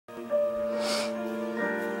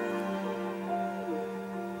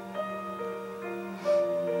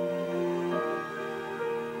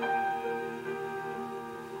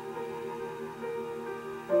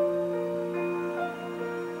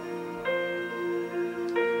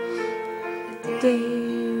day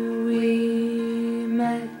we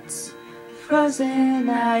met, frozen,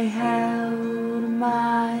 I held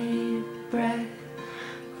my breath.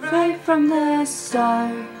 Right from the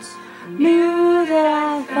start, knew that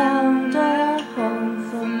I found a home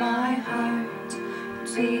for my heart.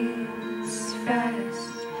 Beats fast,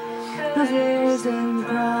 glitters and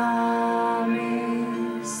promises.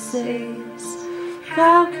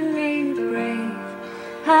 How can we break?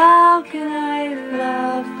 How can I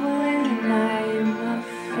love when I'm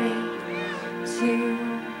afraid to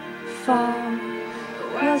fall?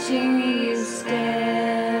 Watching you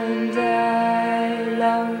stand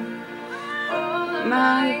alone,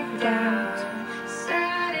 my doubt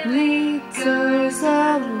suddenly goes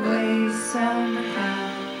away somehow.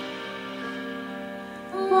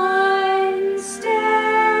 One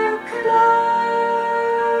step closer.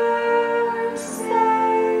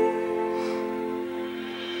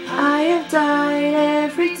 I have died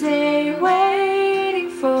every day waiting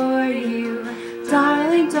for you.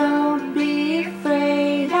 Darling, don't be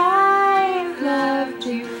afraid. I've loved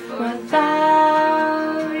you for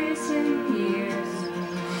 1,000 years.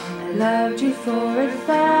 I loved you for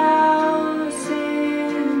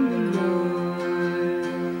 1,000 more.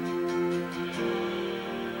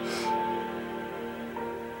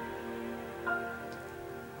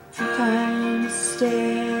 Time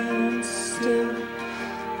stands still,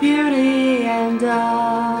 beauty and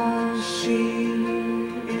all she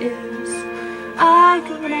is. I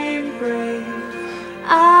can remain brave,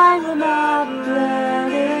 I will not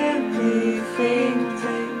let anything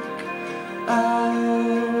take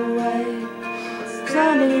away.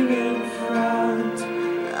 Standing in front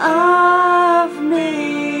of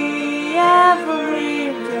me,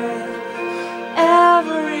 every breath,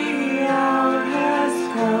 every hour has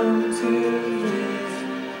come to this.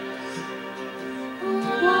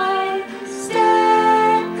 One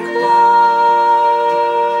step closer.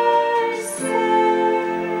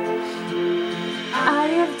 I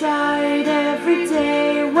have died every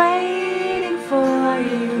day waiting for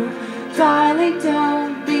you. Darling,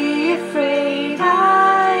 don't be afraid.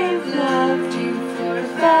 I've loved you for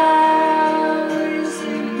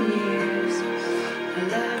 1,000 years. I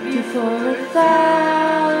loved you for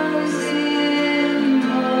 1,000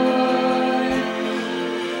 more.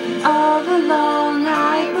 All along I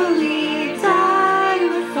believed I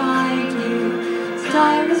would find you.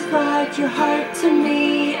 Time has brought your heart to me.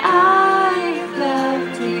 I've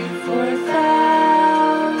loved you for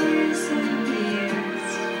 1,000 years.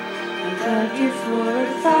 I loved you for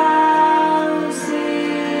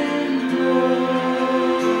 1,000 more.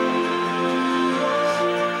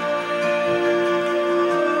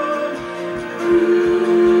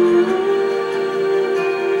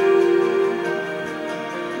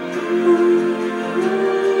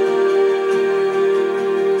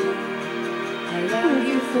 I love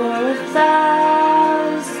you for 1,000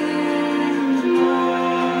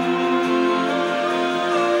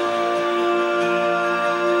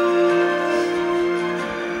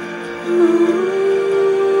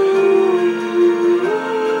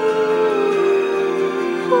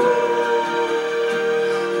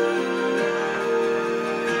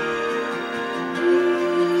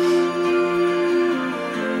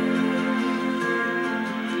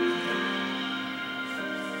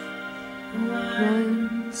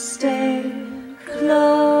 One step closer.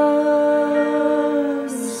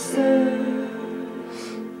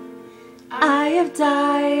 I have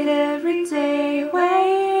died every day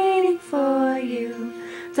waiting for you.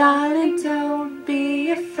 Darling, don't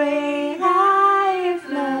be afraid. I've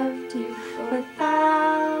loved you for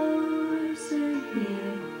 1,000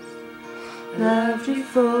 years. Loved you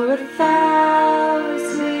for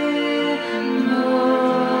 1,000 more.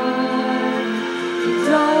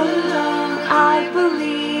 All along I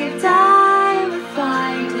believed I would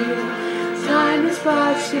find you. Time has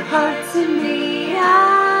brought your heart to me. I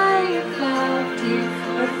have loved you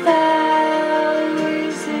for 1,000